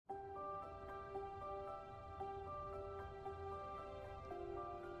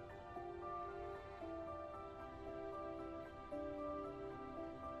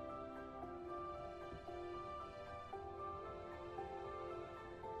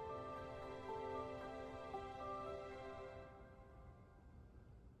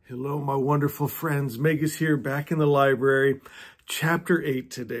Hello, my wonderful friends. Meg is here back in the library. Chapter 8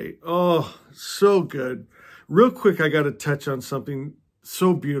 today. Oh, so good. Real quick, I got to touch on something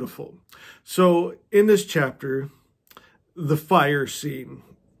so beautiful. So in this chapter, the fire scene,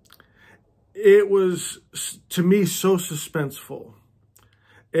 it was, to me, so suspenseful.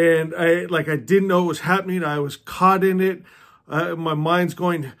 And I didn't know what was happening. I was caught in it. My mind's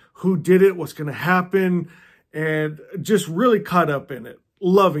going, who did it? What's going to happen? And just really caught up in it.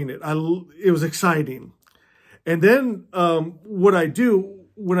 Loving it. It was exciting. And then what I do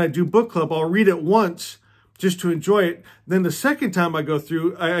when I do book club, I'll read it once just to enjoy it. Then the second time I go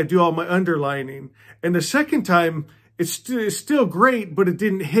through, I do all my underlining. And the second time, it's still great, but it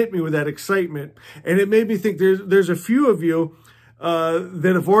didn't hit me with that excitement. And it made me think there's a few of you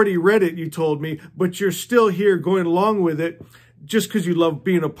that have already read it, you told me, but you're still here going along with it just because you love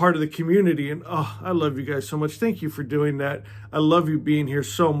being a part of the community. And oh, I love you guys so much. Thank you for doing that. I love you being here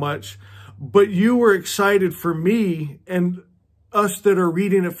so much. But you were excited for me and us that are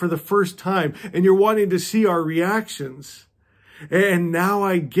reading it for the first time, and you're wanting to see our reactions. And now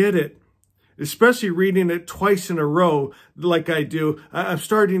I get it. Especially reading it twice in a row like I do, I'm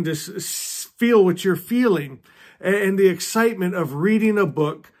starting to feel what you're feeling and the excitement of reading a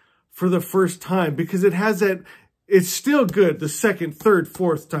book for the first time, because it has that. It's still good the second, third,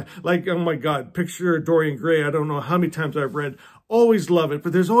 fourth time. Like, oh my God, picture Dorian Gray. I don't know how many times I've read. Always love it.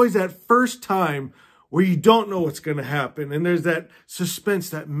 But there's always that first time where you don't know what's going to happen. And there's that suspense,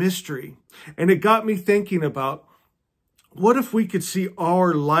 that mystery. And it got me thinking about, what if we could see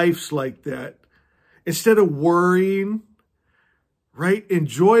our lives like that? Instead of worrying, right?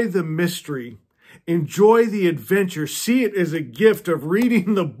 Enjoy the mystery. Enjoy the adventure. See it as a gift of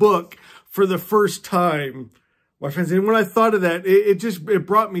reading the book for the first time. My friends, and when I thought of that, it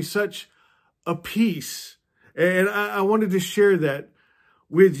brought me such a peace. And I wanted to share that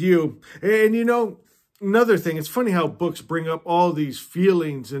with you. And you know, another thing, it's funny how books bring up all these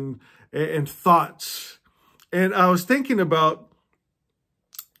feelings and thoughts. And I was thinking about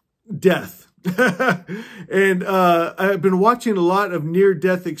death. And I've been watching a lot of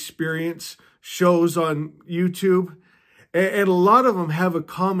near-death experience shows on YouTube. And a lot of them have a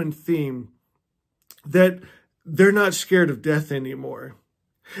common theme that they're not scared of death anymore.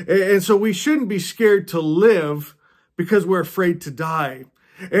 And so we shouldn't be scared to live because we're afraid to die.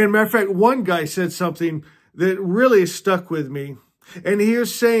 And matter of fact, one guy said something that really stuck with me. And he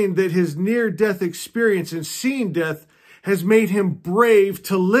was saying that his near-death experience and seeing death has made him brave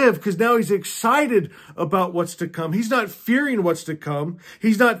to live, because now he's excited about what's to come. He's not fearing what's to come.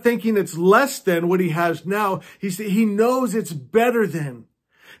 He's not thinking it's less than what he has now. He knows it's better than.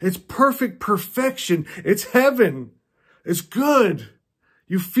 It's perfect perfection. It's heaven. It's good.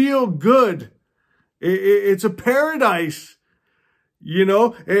 You feel good. It's a paradise, you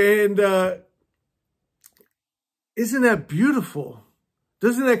know? And isn't that beautiful?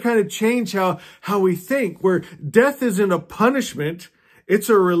 Doesn't that kind of change how we think? Where death isn't a punishment. It's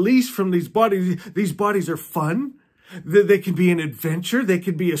a release from these bodies. These bodies are fun. They can be an adventure. They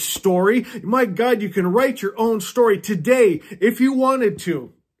can be a story. My God, you can write your own story today if you wanted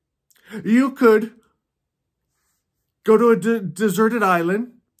to. You could go to a deserted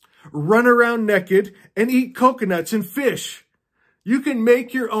island, run around naked, and eat coconuts and fish. You can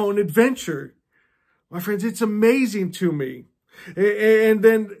make your own adventure. My friends, it's amazing to me. And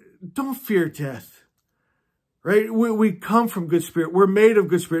then don't fear death, right? We come from good spirit. We're made of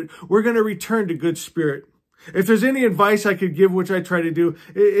good spirit. We're going to return to good spirit. If there's any advice I could give, which I try to do,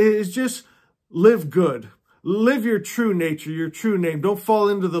 is just live good. Live your true nature, your true name. Don't fall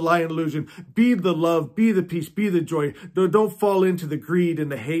into the lie and illusion. Be the love, be the peace, be the joy. Don't fall into the greed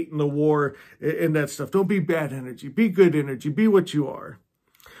and the hate and the war and that stuff. Don't be bad energy. Be good energy. Be what you are.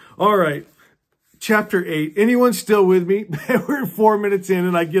 All right. Chapter 8. Anyone still with me? We're 4 minutes in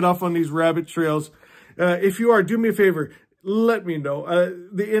and I get off on these rabbit trails. If you are, do me a favor. Let me know.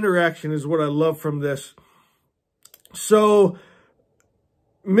 The interaction is what I love from this. So,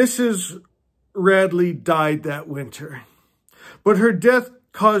 Mrs. Radley died that winter, but her death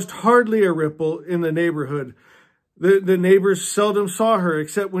caused hardly a ripple in the neighborhood. The neighbors seldom saw her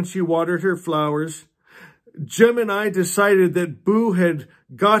except when she watered her flowers. Jem and I decided that Boo had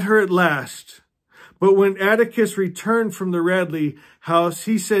got her at last. But when Atticus returned from the Radley house,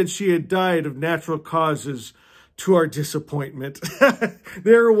 he said she had died of natural causes, to our disappointment.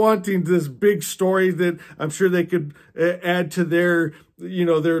 They were wanting this big story that I'm sure they could add to their,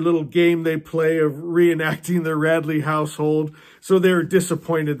 their little game they play of reenacting the Radley household. So they were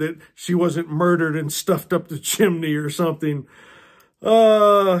disappointed that she wasn't murdered and stuffed up the chimney or something.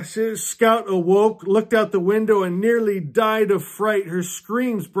 Scout awoke, looked out the window, and nearly died of fright. Her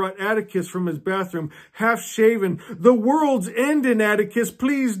screams brought Atticus from his bathroom, half-shaven. "The world's ending, Atticus.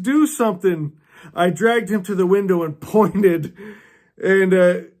 Please do something." I dragged him to the window and pointed.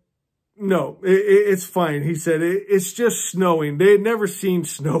 And, no, it's fine, he said. It's just snowing. They had never seen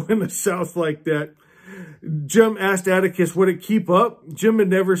snow in the South like that. Jim asked Atticus, would it keep up? Jim had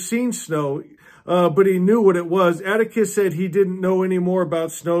never seen snow. But he knew what it was. Atticus said he didn't know any more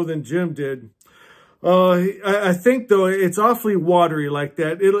about snow than Jim did. I think, though, it's awfully watery like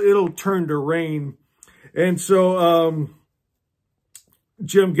that. It'll turn to rain. And so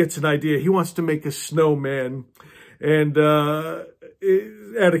Jim gets an idea. He wants to make a snowman. And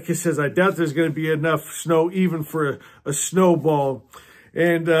Atticus says, I doubt there's going to be enough snow even for a snowball.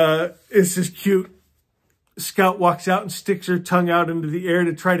 And it's just cute. Scout walks out and sticks her tongue out into the air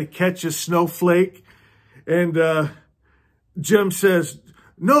to try to catch a snowflake. And Jim says,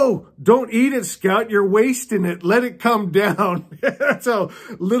 no, don't eat it, Scout. You're wasting it. Let it come down. That's how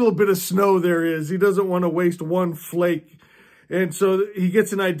little bit of snow there is. He doesn't want to waste one flake. And so he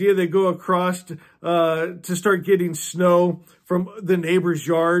gets an idea. They go across to start getting snow from the neighbors'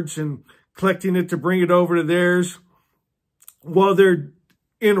 yards and collecting it to bring it over to theirs. While they're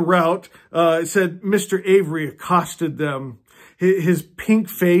en route, it said Mr. Avery accosted them. His pink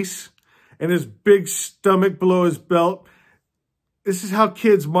face and his big stomach below his belt. This is how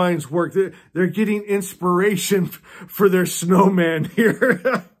kids' minds work. They're getting inspiration for their snowman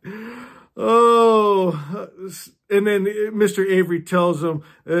here. Oh, and then Mr. Avery tells them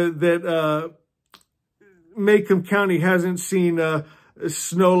that Macomb County hasn't seen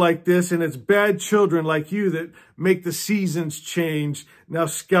snow like this, and it's bad children like you that make the seasons change. Now,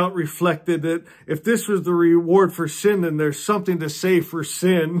 Scout reflected that if this was the reward for sin, then there's something to say for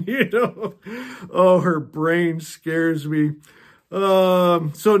sin, you know. Oh, her brain scares me.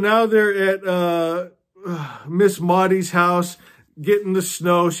 So now they're at Miss Maudie's house getting the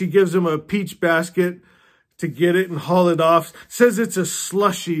snow. She gives him a peach basket to get it and haul it off. Says it's a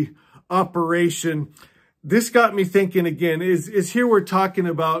slushy operation. This got me thinking again, is here we're talking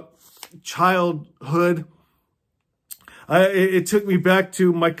about childhood. It took me back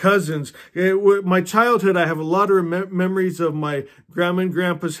to my cousins. My childhood, I have a lot of memories of my grandma and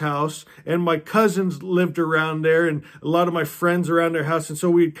grandpa's house, and my cousins lived around there, and a lot of my friends around their house, and so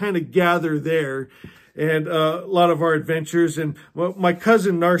we'd kind of gather there, and a lot of our adventures. And my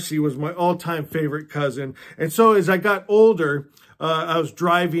cousin Narcy was my all-time favorite cousin. And so as I got older, I was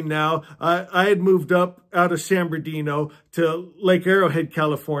driving now. I had moved up out of San Bernardino to Lake Arrowhead,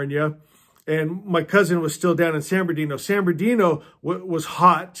 California. And my cousin was still down in San Bernardino. San Bernardino was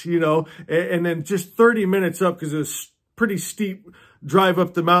hot, you know, and then just 30 minutes up, because it was pretty steep drive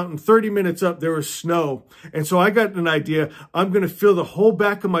up the mountain, 30 minutes up, there was snow. And so I got an idea. I'm going to fill the whole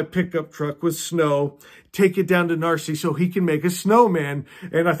back of my pickup truck with snow, take it down to Narcy so he can make a snowman.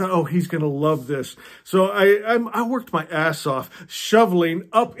 And I thought, oh, he's going to love this. So I worked my ass off shoveling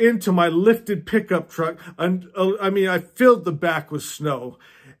up into my lifted pickup truck. And I filled the back with snow.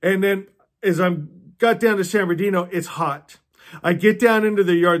 And then as I got down to San Bernardino, it's hot. I get down into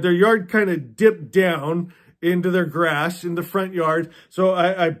the yard. Their yard kind of dipped down into their grass in the front yard. So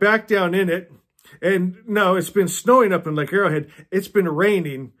I back down in it. And no, it's been snowing up in Lake Arrowhead. It's been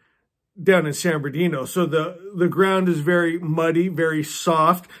raining down in San Bernardino. So the ground is very muddy, very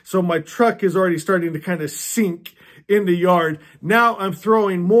soft. So my truck is already starting to kind of sink in the yard. Now I'm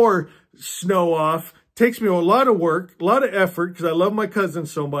throwing more snow off. Takes me a lot of work, a lot of effort, because I love my cousin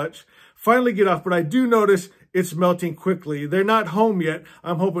so much. Finally get off, but I do notice it's melting quickly. They're not home yet.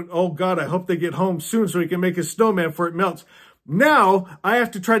 I'm hoping, oh God, I hope they get home soon so we can make a snowman before it melts. Now I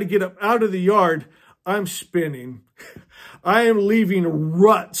have to try to get up out of the yard. I'm spinning. I am leaving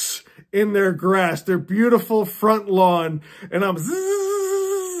ruts in their grass, their beautiful front lawn, and I'm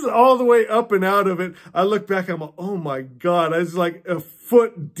all the way up and out of it. I look back, I'm like, oh my God, I was like a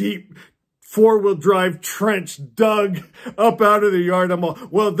foot deep four-wheel drive trench dug up out of the yard. I'm all,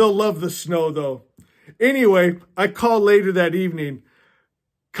 well, they'll love the snow though. Anyway, I call later that evening.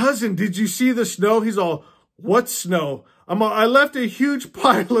 Cousin, did you see the snow? He's all, what snow? I'm all, I left a huge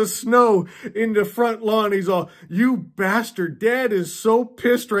pile of snow in the front lawn. He's all, you bastard. Dad is so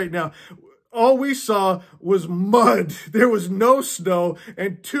pissed right now. All we saw was mud. There was no snow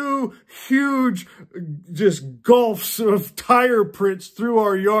and two huge just gulfs of tire prints through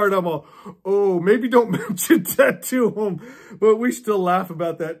our yard. I'm all, oh, maybe don't mention that to him. But we still laugh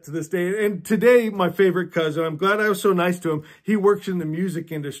about that to this day. And today, my favorite cousin, I'm glad I was so nice to him. He works in the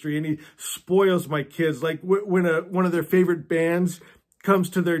music industry and he spoils my kids. Like when one of their favorite bands comes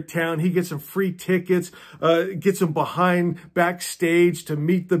to their town. He gets some free tickets, gets them behind backstage to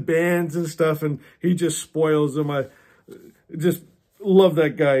meet the bands and stuff, and he just spoils them. I just love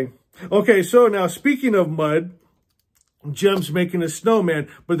that guy. Okay, so now speaking of mud, Jim's making a snowman,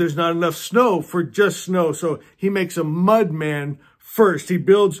 but there's not enough snow for just snow, so he makes a mud man first. He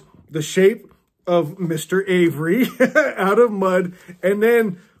builds the shape of Mr. Avery out of mud, and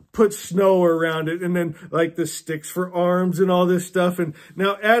then put snow around it, and then like the sticks for arms and all this stuff. And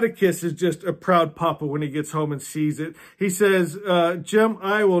now Atticus is just a proud papa when he gets home and sees it. He says, Jim,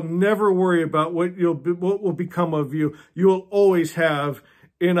 I will never worry about what will become of you. You will always have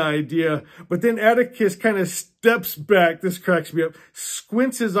an idea. But then Atticus kind of steps back. This cracks me up.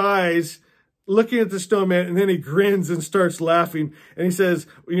 Squints his eyes, looking at the snowman, and then he grins and starts laughing. And he says,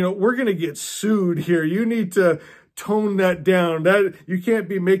 you know, we're going to get sued here. You need to tone that down. That you can't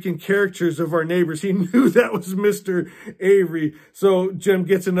be making caricatures of our neighbors. He knew that was Mr. Avery. So Jim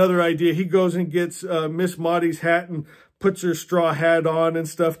gets another idea. He goes and gets Miss Maudie's hat and puts her straw hat on and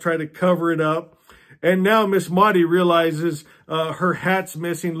stuff, try to cover it up. And now Miss Maudie realizes her hat's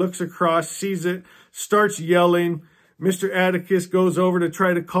missing, looks across, sees it, starts yelling. Mr. Atticus goes over to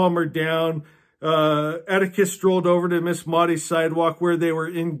try to calm her down. Atticus strolled over to Miss Maudie's sidewalk where they were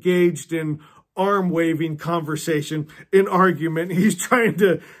engaged in arm-waving conversation, an argument. He's trying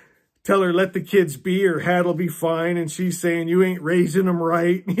to tell her, let the kids be, her hat'll be fine. And she's saying, you ain't raising them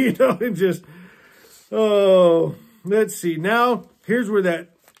right. You know, and just, oh, let's see. Now, here's where that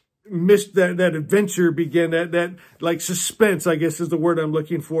adventure began, that like suspense, I guess is the word I'm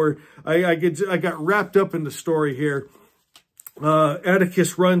looking for. I got wrapped up in the story here.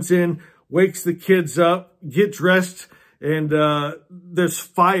 Atticus runs in, wakes the kids up, get dressed, and there's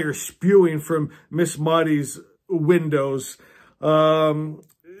fire spewing from Miss Maudie's windows. Jim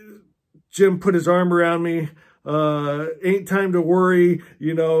put his arm around me. Ain't time to worry,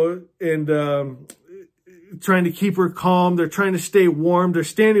 you know, and trying to keep her calm. They're trying to stay warm. They're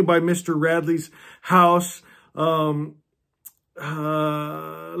standing by Mr. Radley's house.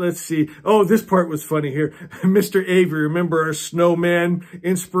 Let's see. Oh, this part was funny here. Mr. Avery, remember our snowman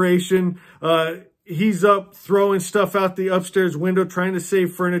inspiration? He's up throwing stuff out the upstairs window, trying to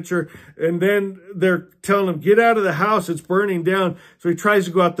save furniture. And then they're telling him, get out of the house. It's burning down. So he tries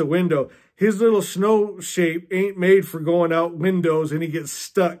to go out the window. His little snow shape ain't made for going out windows, and he gets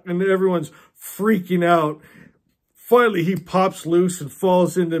stuck, and everyone's freaking out. Finally, he pops loose and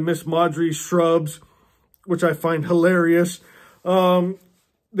falls into Miss Maudie's shrubs, which I find hilarious.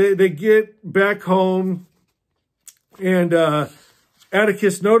 They get back home, and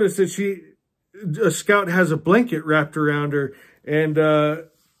Atticus noticed that a Scout has a blanket wrapped around her, and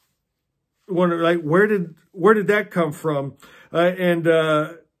wonder, like, where did that come from?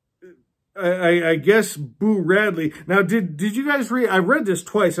 I guess Boo Radley. Now, did you guys read? I read this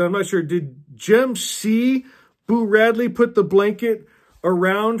twice, and I'm not sure. Did Jem see Boo Radley put the blanket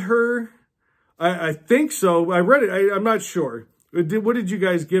around her? I think so. I read it. I'm not sure. What did you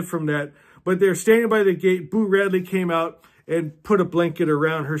guys get from that? But they're standing by the gate. Boo Radley came out and put a blanket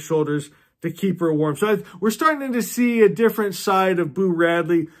around her shoulders to keep her warm. So we're starting to see a different side of Boo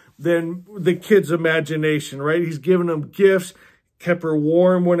Radley than the kid's imagination, right? He's giving them gifts, kept her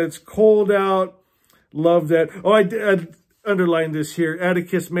warm when it's cold out. Love that. Oh, I underlined this here.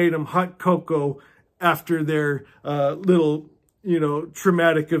 Atticus made him hot cocoa after their little, you know,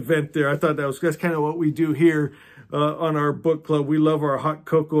 traumatic event there. I thought that's kind of what we do here on our book club. We love our hot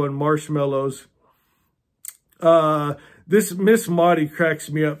cocoa and marshmallows. This Miss Maudie cracks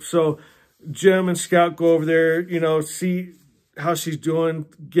me up. So Jem and Scout go over there, you know, see how she's doing,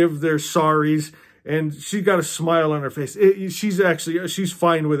 give their sorries, and she got a smile on her face. She's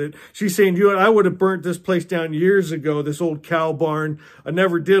fine with it. She's saying, you know, I would have burnt this place down years ago, this old cow barn. I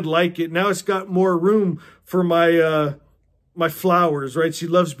never did like it. Now it's got more room for my my flowers, right? She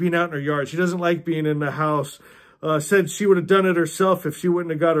loves being out in her yard. She doesn't like being in the house. Said she would have done it herself if she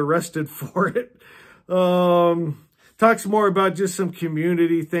wouldn't have got arrested for it. Talks more about just some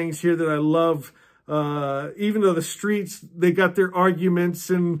community things here that I love. Even though the streets, they got their arguments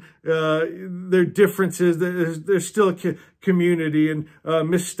and their differences, there's still a community. And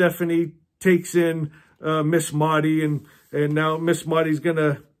Miss Stephanie takes in Miss Maudie, and now Miss Maudie's going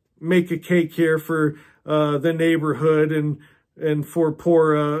to make a cake here for the neighborhood and for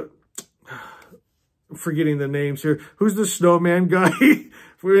poor, forgetting the names here. Who's the snowman guy?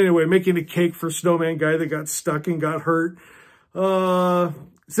 Anyway, making a cake for snowman guy that got stuck and got hurt.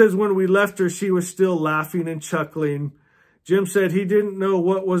 Says when we left her, she was still laughing and chuckling. Jim said he didn't know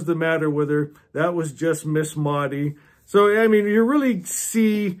what was the matter with her. That was just Miss Maudie. So, I mean, you really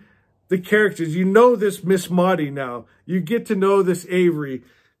see the characters. You know this Miss Maudie now. You get to know this Avery.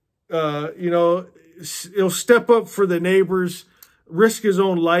 You know, he'll step up for the neighbors, risk his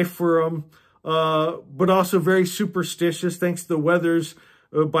own life for them, but also very superstitious thanks to the Weathers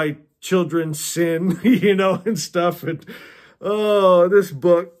by children's sin, you know, and stuff. And oh, this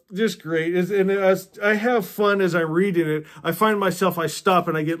book, just great. And as I have fun as I'm reading it, I find myself, I stop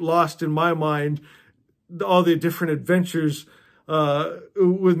and I get lost in my mind, all the different adventures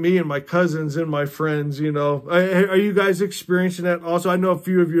with me and my cousins and my friends, you know. Are you guys experiencing that also? I know a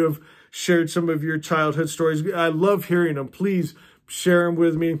few of you have shared some of your childhood stories. I love hearing them. Please share them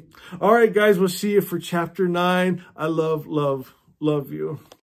with me. All right, guys, we'll see you for chapter 9. I love you.